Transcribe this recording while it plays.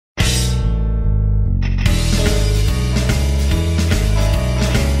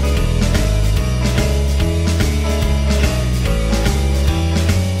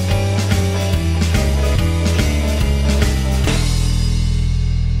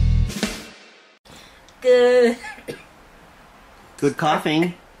Good. Good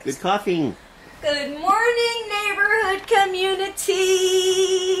coughing. Good coughing. Good morning, neighborhood community.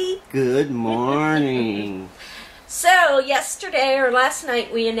 Good morning. So, yesterday or last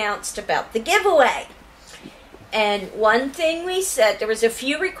night we announced about the giveaway. And one thing we said, there was a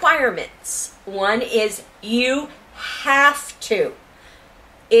few requirements. One is you have to.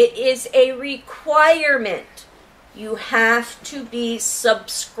 It is a requirement. You have to be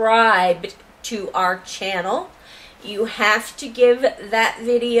subscribed to our channel. You have to give that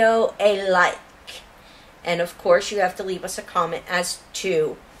video a like. And of course you have to leave us a comment as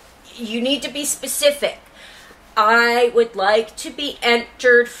to, you need to be specific. I would like to be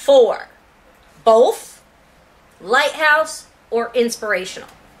entered for both Lighthouse or Inspirational.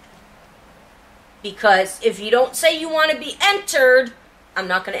 Because if you don't say you want to be entered, I'm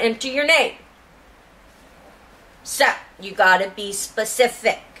not going to enter your name. So, you got to be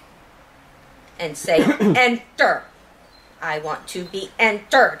specific. And say, enter. I want to be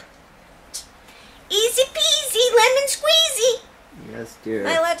entered. Easy peasy, lemon squeezy. Yes, dear. Am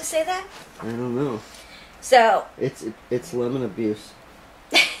I allowed to say that? I don't know. So. It's lemon abuse.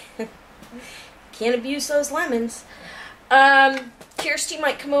 Can't abuse those lemons. Kirsty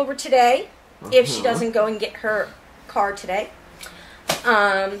might come over today if she doesn't go and get her car today.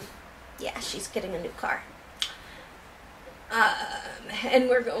 Yeah, she's getting a new car. And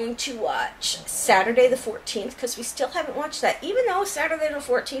we're going to watch Saturday the 14th because we still haven't watched that, even though Saturday the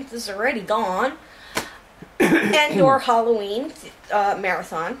 14th is already gone. And or Halloween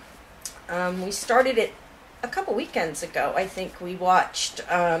marathon. We started it a couple weekends ago. I think we watched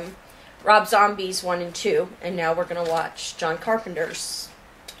Rob Zombie's 1 and 2, and now we're going to watch John Carpenter's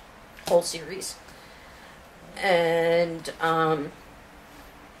whole series. And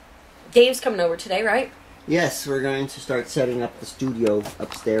Dave's coming over today, right? Yes, we're going to start setting up the studio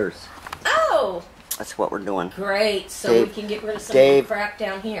upstairs. Oh! That's what we're doing. Great, so Dave, we can get rid of some of the crap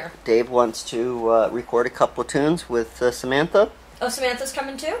down here. Dave wants to record a couple of tunes with Samantha. Oh, Samantha's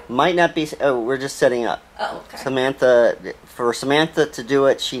coming too? Might not be. Oh, we're just setting up. Oh, okay. For Samantha to do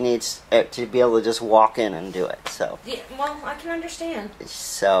it, she needs to be able to just walk in and do it. So. Yeah, well, I can understand.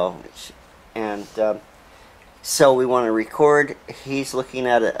 So, and so we want to record. He's looking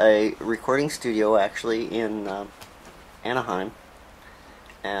at a recording studio actually in Anaheim,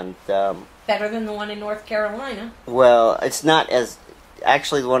 and better than the one in North Carolina. Well, it's not as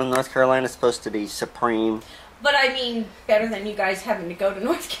actually the one in North Carolina is supposed to be supreme. But I mean, better than you guys having to go to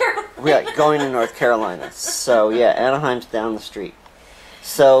North Carolina. Yeah, going to North Carolina. So yeah, Anaheim's down the street.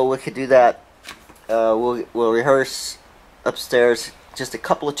 So we could do that. We'll rehearse upstairs just a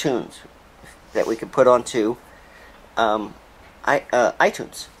couple of tunes that we could put onto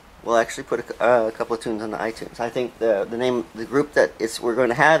iTunes. We'll actually put a couple of tunes on the iTunes. I think the name, the group that we're going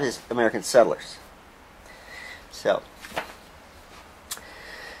to have is American Settlers. So.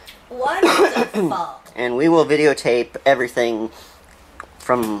 Wonderful. And we will videotape everything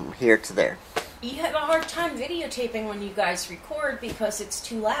from here to there. You have a hard time videotaping when you guys record because it's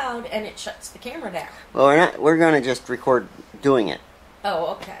too loud and it shuts the camera down. Well, we're going to just record doing it.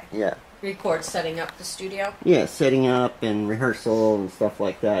 Oh, okay. Yeah. Record setting up the studio? Yeah, setting up and rehearsal and stuff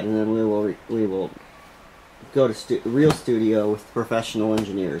like that, and then we will go to real studio with professional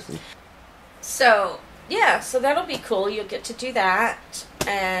engineers. So, yeah, so that'll be cool. You'll get to do that.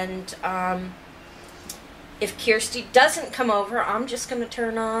 And if Kirsty doesn't come over, I'm just going to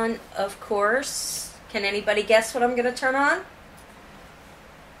turn on, of course. Can anybody guess what I'm going to turn on?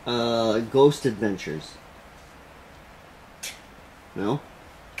 Ghost Adventures. No?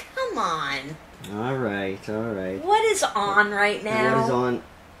 Come on. All right. What is on right now? What is on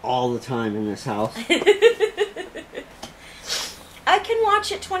all the time in this house? I can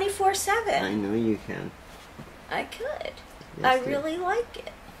watch it 24/7. I know you can. I could. Yes, I really like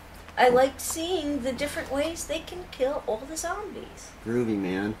it. I like seeing the different ways they can kill all the zombies. Groovy,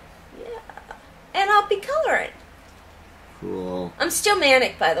 man. Yeah. And I'll be coloring. Cool. I'm still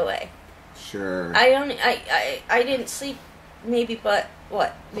manic, by the way. Sure. I didn't sleep maybe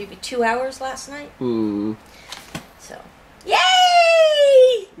 2 hours last night. So,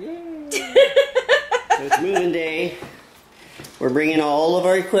 yay! So it's moving day. We're bringing all of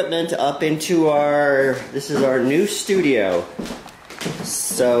our equipment up into this is our new studio.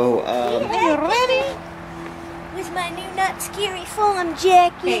 So, Are you ready? With my new Not Scary Farm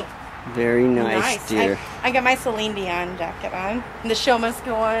jacket. Hey, very nice, dear. I got my Celine Dion jacket on. The show must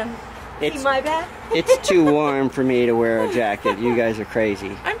go on. See my bag? It's too warm for me to wear a jacket. You guys are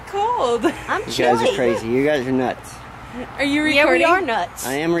crazy. I'm cold. I'm You chilly. guys are crazy. You guys are nuts. Are you Yeah, recording? we are nuts.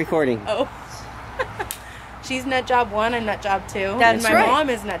 I am recording. Oh. She's nut job 1, I'm nut job 2. That's and my right. mom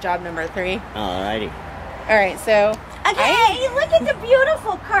is nut job number 3. Alrighty. All right, so Okay, look at the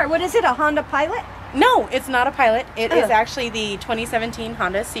beautiful car. What is it, a Honda Pilot? no, it's not a Pilot. It is actually the 2017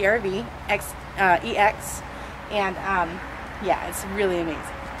 Honda CR-V EX, and yeah, it's really amazing.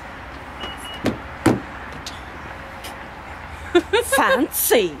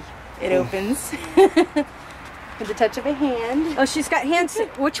 Fancy. It opens with the touch of a hand. Oh, she's got hands.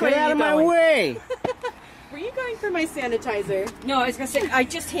 Which way Get are out you of my going? way! Were you going for my sanitizer? No, I was gonna say I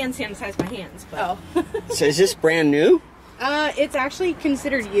just hand sanitize my hands. But. Oh. So is this brand new? It's actually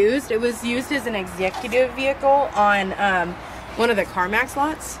considered used. It was used as an executive vehicle on one of the CarMax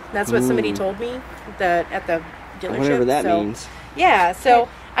lots. That's what somebody told me at the dealership. Whatever that means. Yeah, so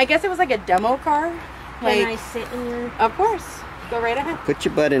I guess it was like a demo car. Can I sit in your... Of course. Go right ahead. Put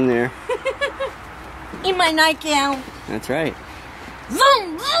your butt in there. In my nightgown. That's right.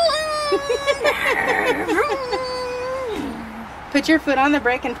 Vroom, Put your foot on the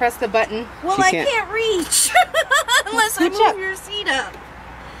brake and press the button. Well, She I can't- can't reach unless I Scooch move up. your seat up.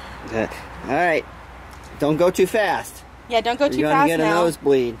 All right. Don't go too fast. Yeah, don't go too You're gonna fast get a now.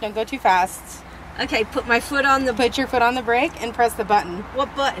 nosebleed. Don't go too fast. Okay, put my foot on the... Put your foot on the brake and press the button.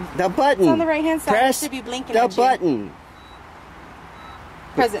 What button? The button. It's on the right-hand side. Press It should be blinking the at you. button.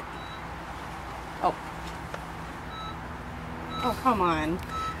 Press it. Oh. Oh, come on.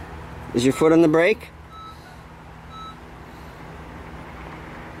 Is your foot on the brake?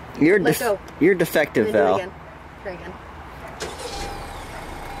 You're Let go. you're defective, Val. Try again.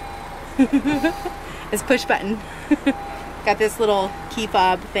 It's push button. Got this little key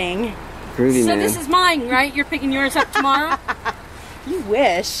fob thing. Groovy So man. this is mine, right? You're picking yours up tomorrow? You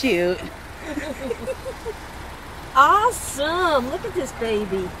wish, shoot. Awesome. Look at this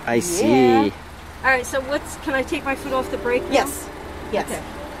baby. I see. All right, so can I take my foot off the brake now? Yes. Yes. Okay.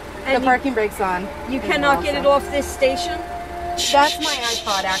 The And parking brake's on. you cannot get it off this station? That's my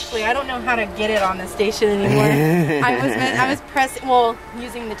iPod, actually. I don't know how to get it on the station anymore. I was pressing,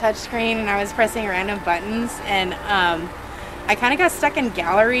 using the touch screen, and I was pressing random buttons, and I kind of got stuck in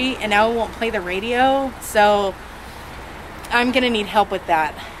gallery, and now it won't play the radio, so I'm gonna need help with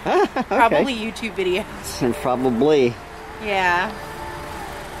that. Okay. Probably YouTube videos. Probably. Yeah.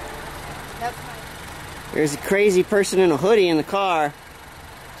 That's my... There's a crazy person in a hoodie in the car.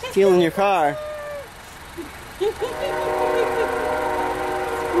 Stealing your car.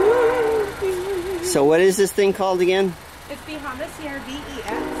 So what is this thing called again? It's the Honda CR-V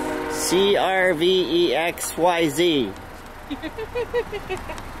EX. CRVEXYZ.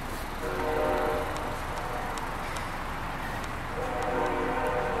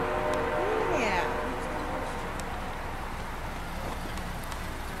 Yeah.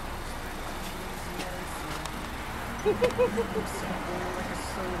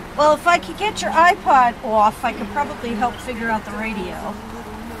 Well, if I could get your iPod off, I could probably help figure out the radio.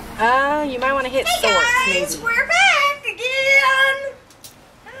 You might want to hit source, maybe. we're back again.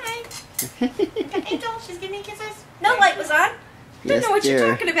 Hi. Angel, she's giving me kisses. No light was on. Don't Yes, know what dear. you're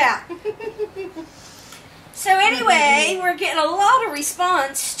talking about. So anyway, we're getting a lot of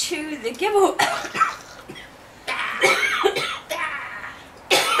response to the giveaway.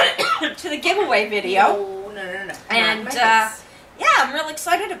 To the giveaway video. No. And yeah, I'm real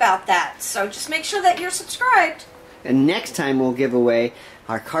excited about that. So just make sure that you're subscribed. And next time we'll give away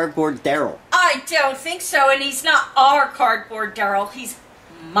our cardboard Daryl. I don't think so, and he's not our cardboard Daryl. He's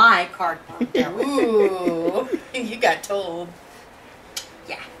my cardboard Daryl. Ooh, you got told.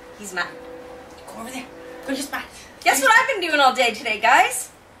 Yeah, he's mine. Go over there. Go to your spot. Guess what I've been doing all day today, guys?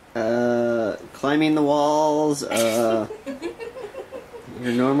 Climbing the walls, your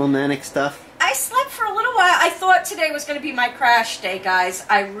normal manic stuff. I slept for a little while. I thought today was going to be my crash day, guys.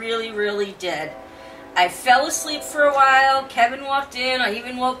 I really, really did. I fell asleep for a while. Kevin walked in. I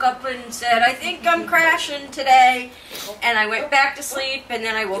even woke up and said, I think I'm crashing today. And I went back to sleep, and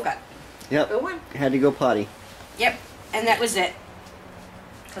then I woke up. Yep. Go on. Had to go potty. Yep, and that was it.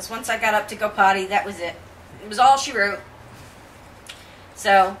 Because once I got up to go potty, that was it. It was all she wrote.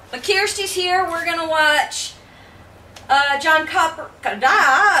 So, but Kirsty's here. We're going to watch John Copperfield?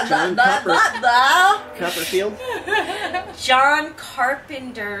 John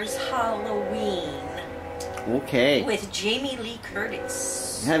Carpenter's Halloween Okay. with Jamie Lee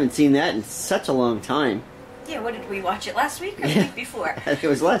Curtis. I haven't seen that in such a long time. Yeah, what did we watch it last week or the week before? I think it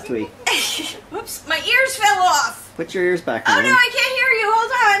was last week. Whoops, my ears fell off. Put your ears back Oh on. no, I can't hear you.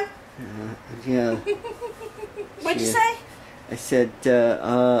 Hold on. Yeah. What'd you Yeah. say? I said,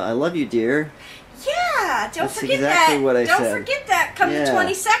 I love you, dear. Yeah, don't That's forget exactly that. what I don't said. forget that. Come Yeah. the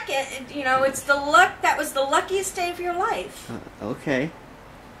 22nd, you know, it's the luck. That was the luckiest day of your life. Okay.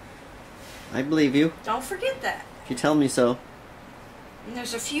 I believe you. Don't forget that. If you tell me so. And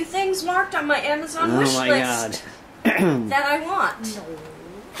there's a few things marked on my Amazon Oh wish my list God. that I want.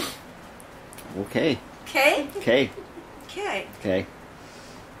 Okay. Okay? Okay. Okay. Okay.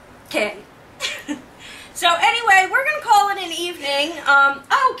 Okay. So anyway, we're going to call it an evening.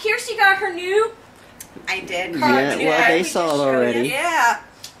 Oh, Kirsty got her new... I did. Car Yeah, today. well, they We saw can it show you. already. Yeah.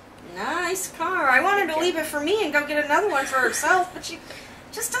 Nice car. I wanted to leave it for me and go get another one for herself, but she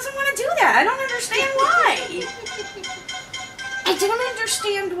just doesn't want to do that. I don't understand why. I don't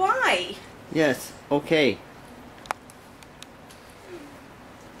understand why. Yes. Okay.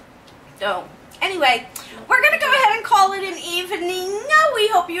 So, anyway, we're going to go ahead and call it an evening. We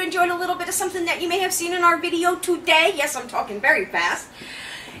hope you enjoyed a little bit of something that you may have seen in our video today. Yes, I'm talking very fast.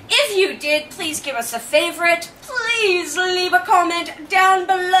 If you did, please give us a favorite. Please leave a comment down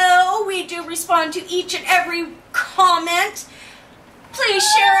below. We do respond to each and every comment. Please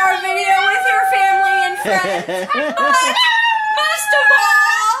share our video with your family and friends. But most of all,